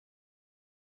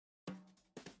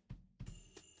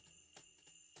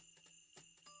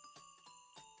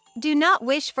Do Not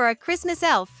Wish for a Christmas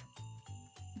Elf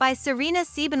by Sarina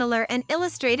Siebenaler and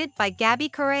illustrated by Gabby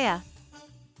Correa.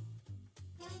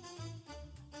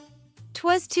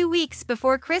 'Twas 2 weeks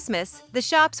before Christmas, the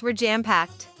shops were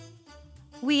jam-packed.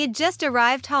 We had just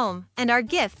arrived home, and our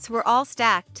gifts were all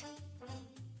stacked.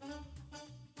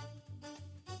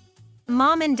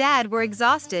 Mom and Dad were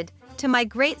exhausted. To my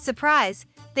great surprise,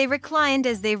 they reclined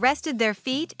as they rested their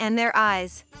feet and their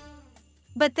eyes.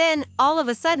 But then, all of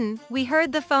a sudden, we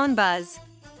heard the phone buzz.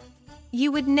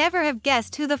 You would never have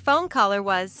guessed who the phone caller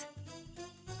was.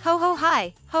 Ho ho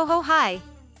hi, ho ho hi.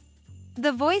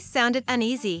 The voice sounded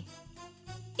uneasy.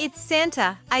 It's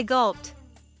Santa, I gulped.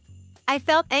 I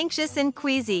felt anxious and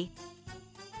queasy.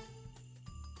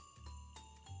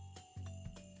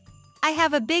 I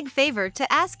have a big favor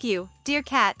to ask you, dear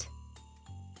cat.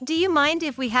 Do you mind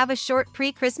if we have a short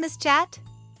pre-Christmas chat?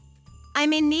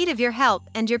 I'm in need of your help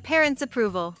and your parents'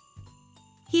 approval,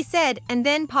 he said, and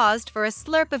then paused for a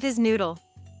slurp of his noodle.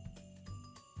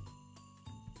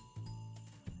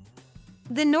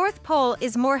 The North Pole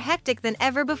is more hectic than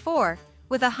ever before,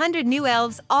 with 100 new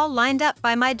elves all lined up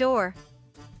by my door.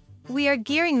 We are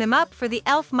gearing them up for the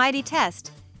elf mighty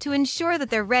test, to ensure that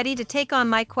they're ready to take on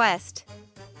my quest.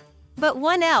 But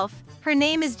one elf, her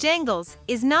name is Jangles,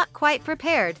 is not quite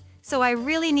prepared, so I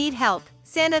really need help,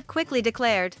 Santa quickly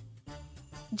declared.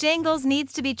 Jangles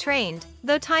needs to be trained,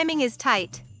 though timing is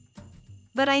tight.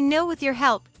 But I know with your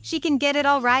help, she can get it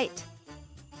all right.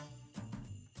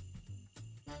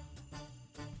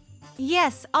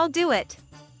 Yes, I'll do it.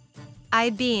 I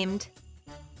beamed.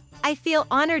 I feel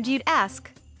honored you'd ask.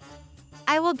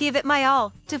 I will give it my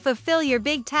all, to fulfill your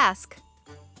big task.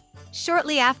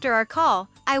 Shortly after our call,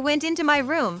 I went into my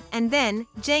room, and then,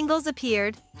 Jangles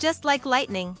appeared, just like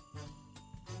lightning.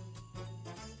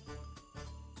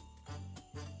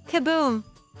 Kaboom!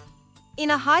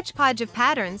 In a hodgepodge of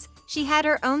patterns, she had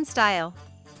her own style.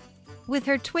 With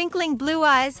her twinkling blue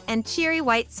eyes and cheery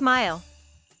white smile.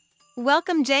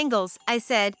 Welcome, Jangles, I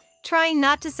said, trying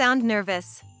not to sound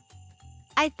nervous.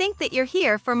 I think that you're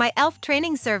here for my elf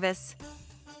training service.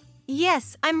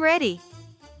 Yes, I'm ready.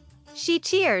 She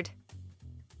cheered.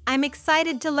 I'm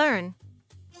excited to learn.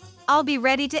 I'll be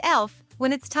ready to elf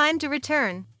when it's time to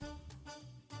return.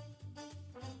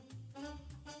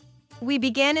 We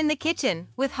began in the kitchen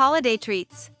with holiday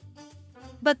treats.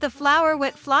 But the flour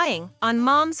went flying on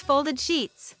Mom's folded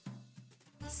sheets.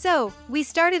 So, we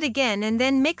started again and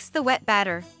then mixed the wet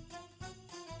batter.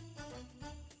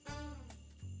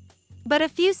 But a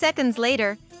few seconds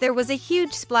later, there was a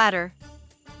huge splatter.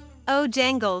 Oh,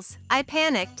 Jangles, I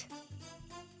panicked.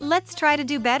 Let's try to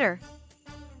do better.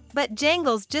 But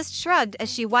Jangles just shrugged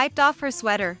as she wiped off her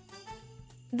sweater.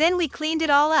 Then we cleaned it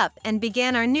all up and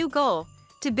began our new goal,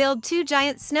 to build 2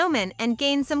 giant snowmen and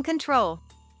gain some control.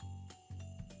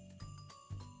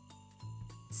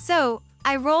 So,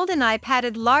 I rolled and I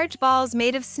patted large balls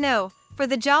made of snow for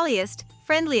the jolliest,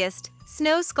 friendliest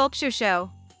snow sculpture show.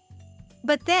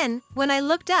 But then, when I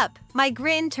looked up, my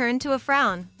grin turned to a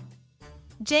frown.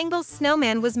 Jangles'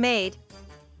 snowman was made,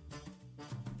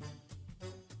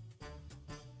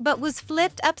 but was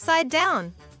flipped upside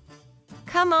down.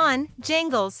 Come on,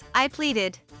 Jangles, I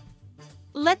pleaded.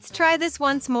 Let's try this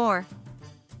once more.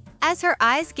 As her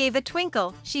eyes gave a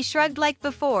twinkle, she shrugged like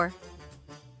before.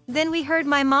 Then we heard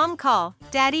my mom call,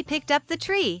 Daddy picked up the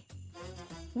tree.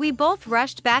 We both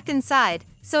rushed back inside,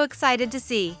 so excited to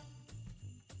see.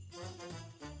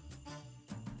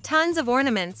 Tons of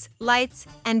ornaments, lights,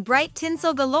 and bright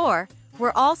tinsel galore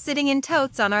were all sitting in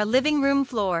totes on our living room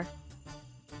floor.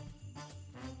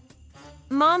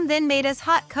 Mom then made us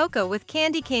hot cocoa with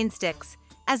candy cane sticks,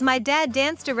 as my dad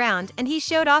danced around and he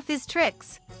showed off his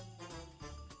tricks.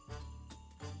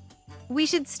 We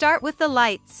should start with the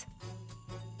lights.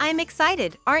 I'm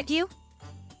excited, aren't you?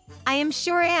 I am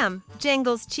sure am,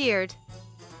 Jangles cheered.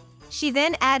 She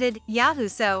then added, Yahoo,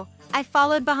 so I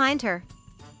followed behind her.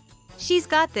 She's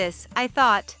got this, I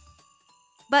thought.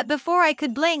 But before I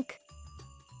could blink,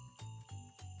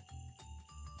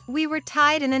 we were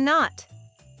tied in a knot.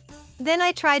 Then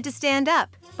I tried to stand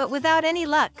up, but without any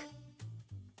luck.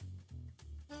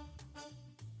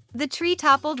 The tree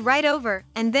toppled right over,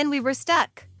 and then we were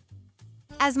stuck.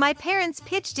 As my parents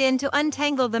pitched in to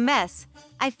untangle the mess,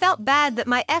 I felt bad that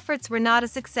my efforts were not a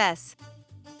success.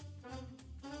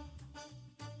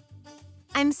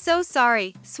 I'm so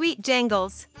sorry, sweet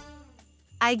Jangles.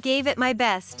 I gave it my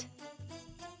best.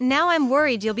 Now I'm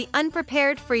worried you'll be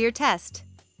unprepared for your test.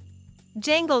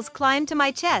 Jangles climbed to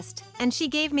my chest, and she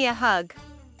gave me a hug.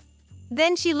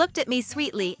 Then she looked at me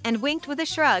sweetly and winked with a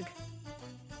shrug.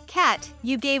 Cat,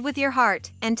 you gave with your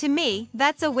heart, and to me,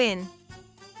 that's a win.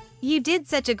 You did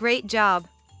such a great job.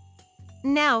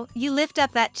 Now, you lift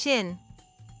up that chin.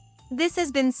 This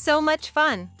has been so much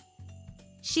fun,"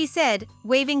 she said,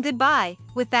 waving goodbye,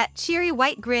 with that cheery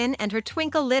white grin and her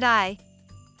twinkle-lit eye.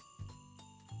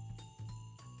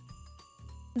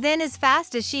 Then as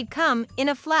fast as she'd come, in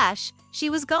a flash, she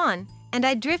was gone, and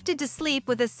I drifted to sleep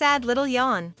with a sad little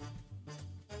yawn.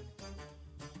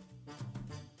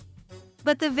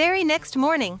 But the very next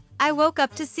morning, I woke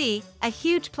up to see a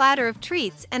huge platter of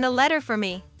treats and a letter for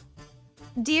me.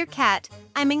 "Dear Cat,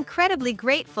 I'm incredibly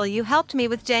grateful you helped me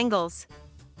with Jangles.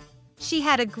 She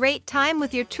had a great time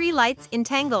with your tree lights in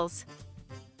tangles.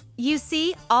 You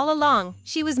see, all along,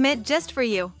 she was meant just for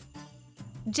you.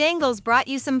 Jangles brought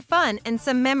you some fun and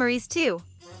some memories too.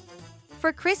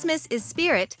 For Christmas is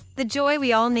spirit, the joy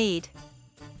we all need.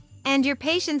 And your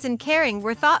patience and caring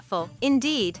were thoughtful,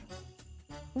 indeed.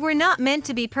 We're not meant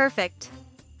to be perfect.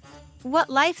 What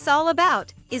life's all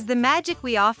about is the magic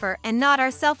we offer and not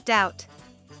our self-doubt.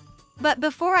 But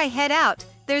before I head out,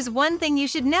 there's one thing you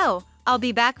should know, I'll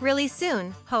be back really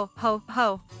soon, ho ho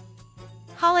ho.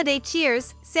 Holiday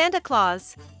cheers, Santa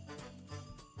Claus."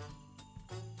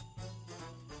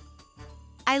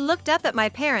 I looked up at my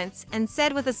parents and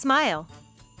said with a smile,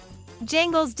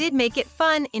 "Jangles did make it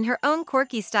fun in her own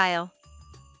quirky style.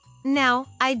 Now,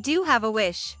 I do have a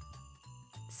wish.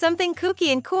 Something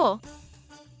kooky and cool.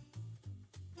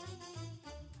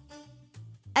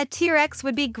 A T-Rex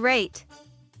would be great.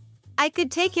 I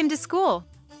could take him to school."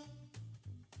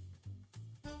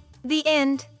 The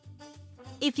end.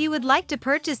 If you would like to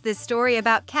purchase this story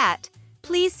about Cat,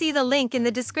 please see the link in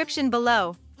the description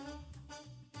below.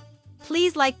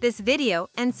 Please like this video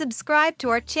and subscribe to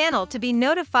our channel to be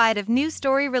notified of new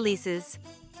story releases.